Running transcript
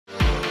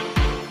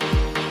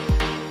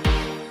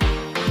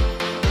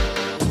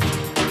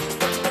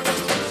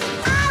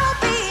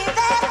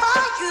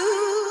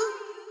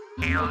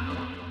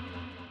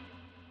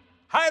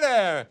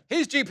here.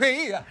 He's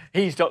GP.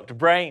 He's Dr.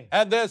 Brain.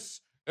 And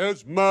this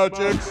is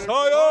Magic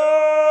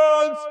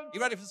Science. You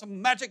ready for some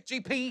magic,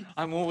 GP?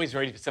 I'm always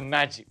ready for some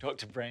magic,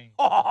 Dr. Brain.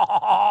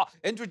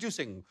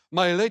 Introducing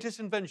my latest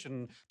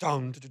invention.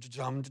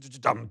 The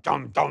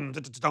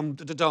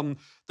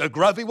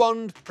Gravy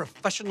Wand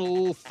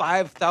Professional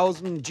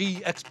 5000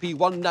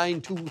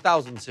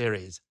 GXP192,000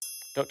 series.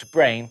 Dr.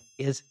 Brain,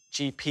 Yes?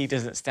 GP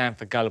doesn't stand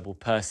for gullible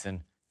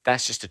person.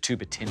 That's just a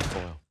tube of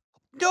tinfoil.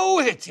 No,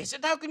 it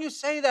isn't. How can you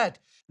say that?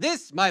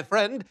 This, my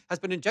friend, has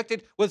been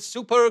injected with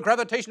super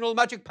gravitational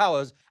magic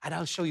powers, and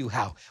I'll show you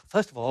how.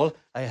 First of all,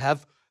 I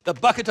have the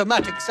Bucket of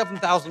Magic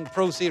 7000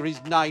 Pro Series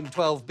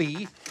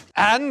 912B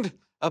and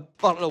a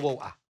bottle of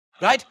water.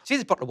 Right? See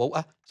this bottle of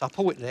water? So I'll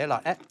pour it in there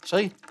like that.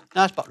 See?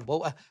 Nice bottle of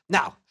water.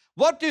 Now,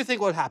 what do you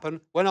think will happen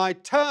when I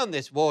turn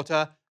this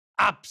water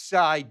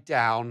upside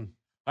down?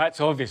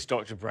 That's obvious,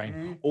 Dr.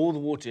 Brain. All the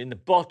water in the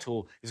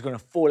bottle is going to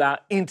fall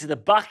out into the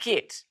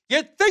bucket.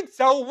 You'd think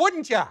so,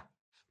 wouldn't you?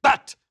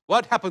 But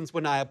what happens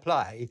when I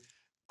apply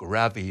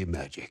gravity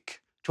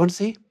magic? Do you want to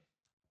see?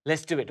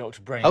 Let's do it,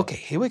 Dr. Brain. Okay,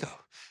 here we go.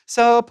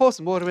 So pour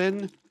some water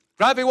in.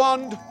 Gravity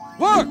wand,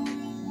 work!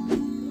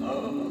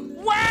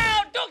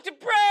 Wow, Dr.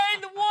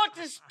 Brain, the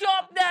water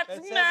stopped. That's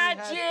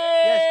magic.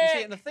 Yes, you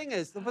see, and the thing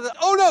is,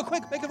 oh no,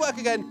 quick, make it work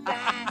again.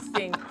 That's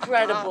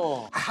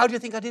incredible. How do you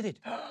think I did it?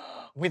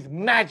 With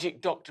magic,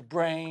 Dr.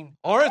 Brain.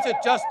 Or is it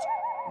just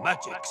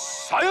magic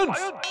science?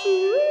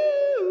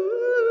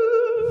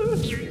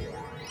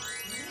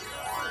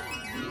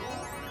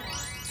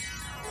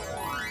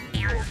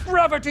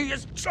 Gravity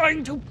is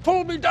trying to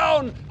pull me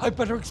down. I'd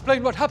better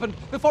explain what happened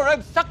before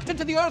I'm sucked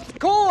into the Earth's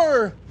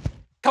core.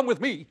 Come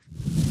with me.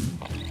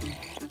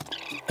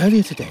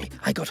 Earlier today,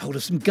 I got hold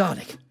of some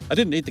garlic. I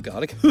didn't need the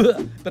garlic,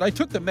 but I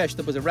took the mesh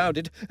that was around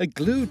it and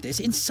glued this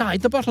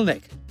inside the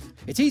bottleneck.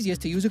 It's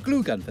easiest to use a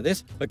glue gun for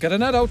this, but get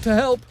an adult to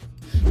help.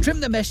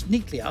 Trim the mesh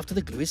neatly after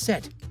the glue is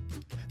set.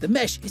 The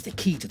mesh is the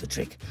key to the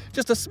trick.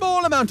 Just a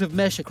small amount of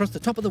mesh across the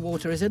top of the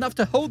water is enough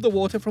to hold the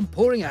water from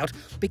pouring out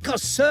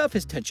because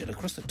surface tension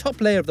across the top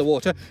layer of the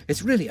water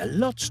is really a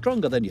lot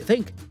stronger than you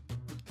think.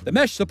 The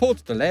mesh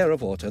supports the layer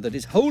of water that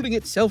is holding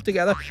itself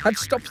together and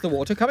stops the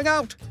water coming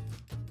out.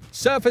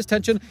 Surface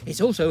tension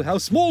is also how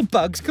small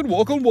bugs can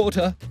walk on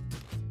water.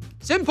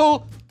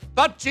 Simple,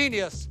 but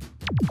genius.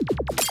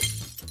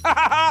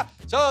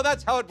 So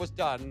that's how it was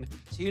done.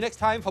 See you next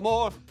time for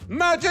more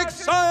Magic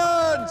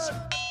Science!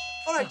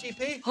 All right,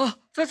 GP. Oh,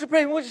 Dr.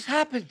 Brain, what just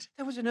happened?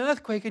 There was an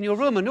earthquake in your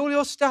room and all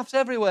your stuff's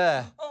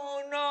everywhere.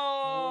 Oh,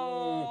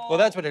 no. Well,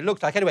 that's what it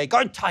looked like. Anyway, go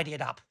and tidy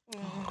it up.